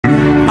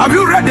Have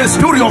you read the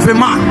story of a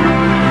man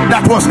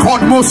that was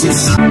called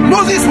Moses?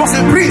 Moses was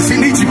a prince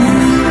in Egypt,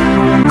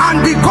 and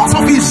because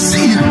of his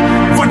zeal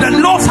for the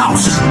Lord's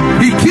house,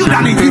 he killed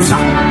an Egyptian,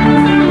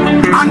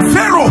 and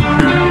Pharaoh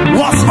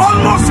was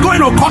almost going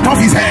to cut off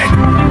his head.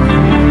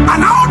 And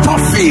out of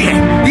fear,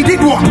 he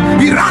did what?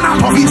 He ran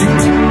out of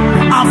Egypt,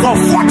 and for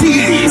 40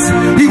 years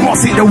he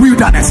was in the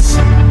wilderness.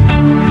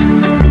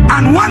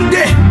 And one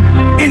day,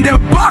 in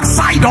the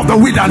backside of the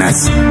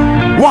wilderness,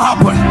 what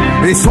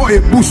happened? They saw a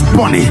bush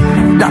bunny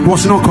that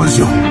was not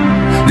consumed.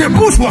 The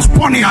bush was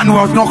burning and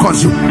was not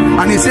consumed.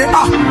 And he said,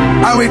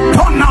 I will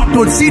turn now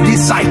to see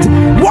this sight.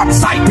 What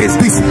sight is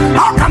this?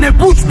 How can a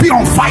bush be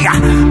on fire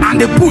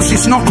and the bush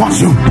is not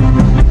consumed?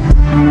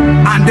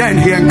 And then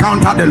he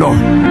encountered the Lord.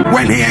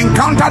 When he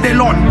encountered the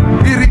Lord,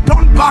 he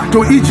returned back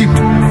to Egypt.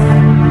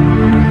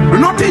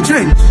 Nothing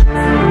changed.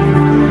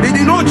 He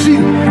did not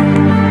dream.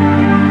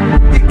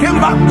 He came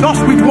back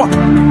just with what?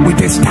 With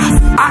a staff.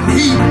 And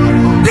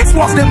this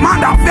was the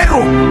man that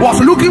Pharaoh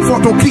was looking for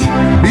to kill.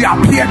 He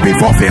appeared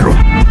before Pharaoh.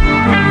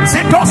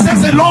 Said, thus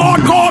says the Lord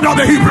God of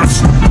the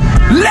Hebrews,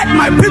 let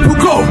my people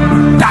go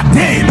that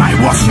they might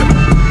worship.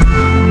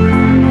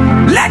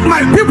 Let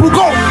my people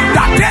go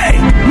that they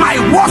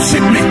might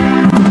worship me.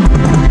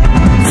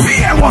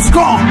 Fear was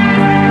gone.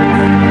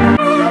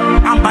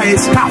 And by a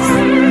staff,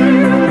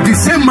 the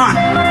same man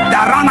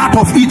that ran out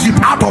of Egypt,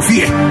 out of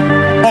here,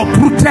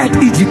 uprooted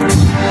Egypt,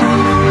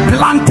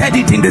 planted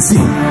it in the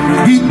sea.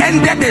 He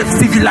ended the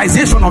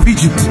civilization of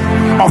Egypt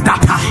of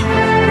that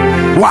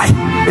time. Why?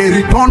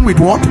 He returned with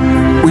what?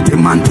 With a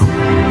mantle.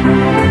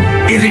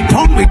 He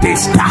returned with a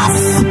staff,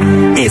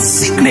 a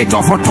signet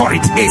of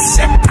authority, a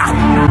scepter.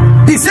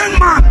 The same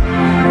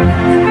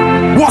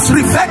man was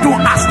referred to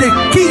as the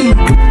king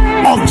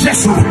of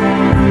Jeshurun,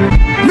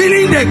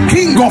 meaning the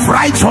king of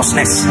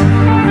righteousness.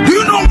 Do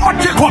you know what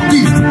Jacob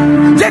did?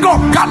 Jacob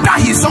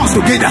gathered his sons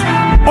together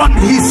on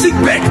his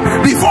sickbed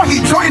before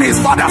he joined his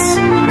fathers.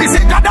 He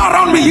said, gather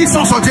around me, ye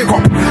sons of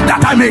Jacob,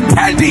 that I may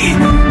tell thee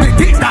the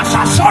things that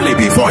shall surely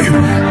before you.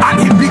 And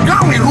he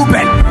began with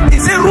Reuben. He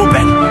said,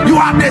 Reuben, you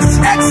are the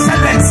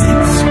excellency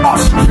of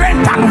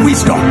strength and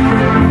wisdom,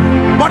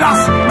 but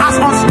as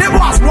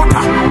unstable as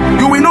water,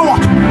 you will know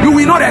what? You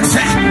will not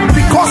excel,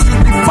 because you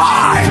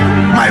defy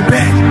my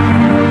bed.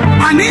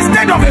 And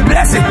instead of a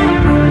blessing,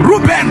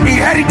 Reuben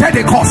inherited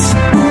a curse.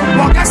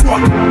 But guess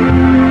what?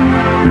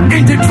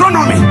 In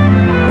Deuteronomy,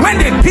 when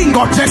the king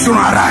of Jeshurun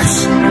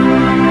arrives,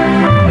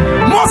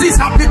 Moses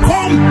had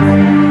become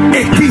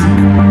a king.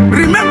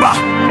 Remember,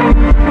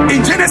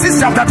 in Genesis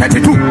chapter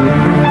 32,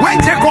 when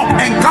Jacob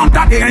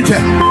encountered the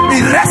angel, he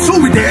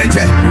wrestled with the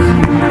angel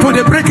to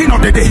the breaking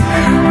of the day.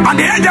 And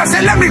the angel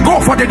said, let me go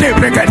for the day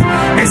breaketh.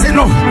 He said,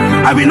 no,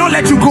 I will not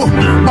let you go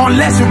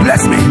unless you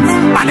bless me.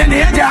 And then the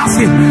angel asked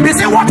him, he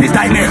said, what is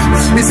thy name?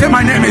 He said,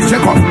 my name is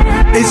Jacob.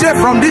 He said,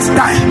 from this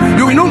time,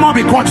 you will no more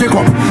be called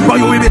Jacob, but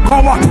you will be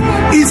called what?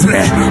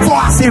 Israel. For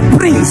as a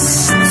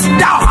prince,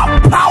 thou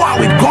hast power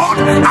with God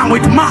and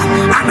with man,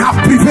 and have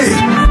prevailed.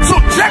 So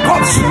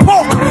Jacob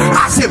spoke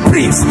as a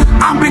prince,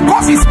 and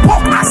because he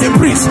spoke as a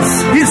prince,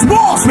 his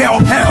words were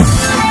upheld.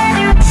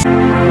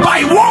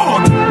 By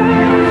word,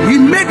 he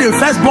made the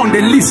firstborn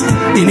the least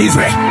in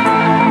Israel.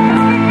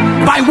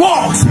 By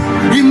words,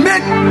 he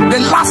made the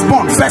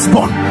lastborn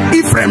firstborn,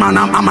 Ephraim and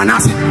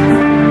Manasseh.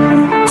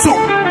 So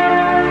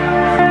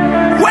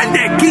when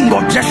the king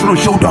of Jeshurun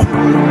showed up,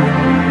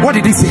 what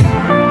did he say?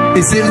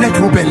 He said, let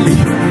Reuben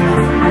live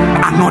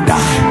and not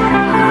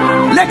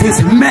die. Let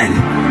his men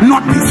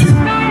not be few.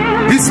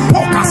 He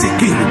spoke as a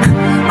king,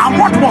 and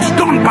what was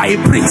done by a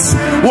prince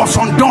was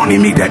undone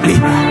immediately,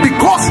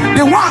 because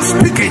the one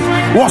speaking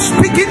was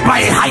speaking by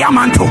a higher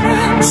mantle,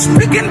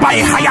 speaking by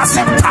a higher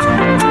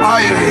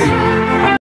scepter.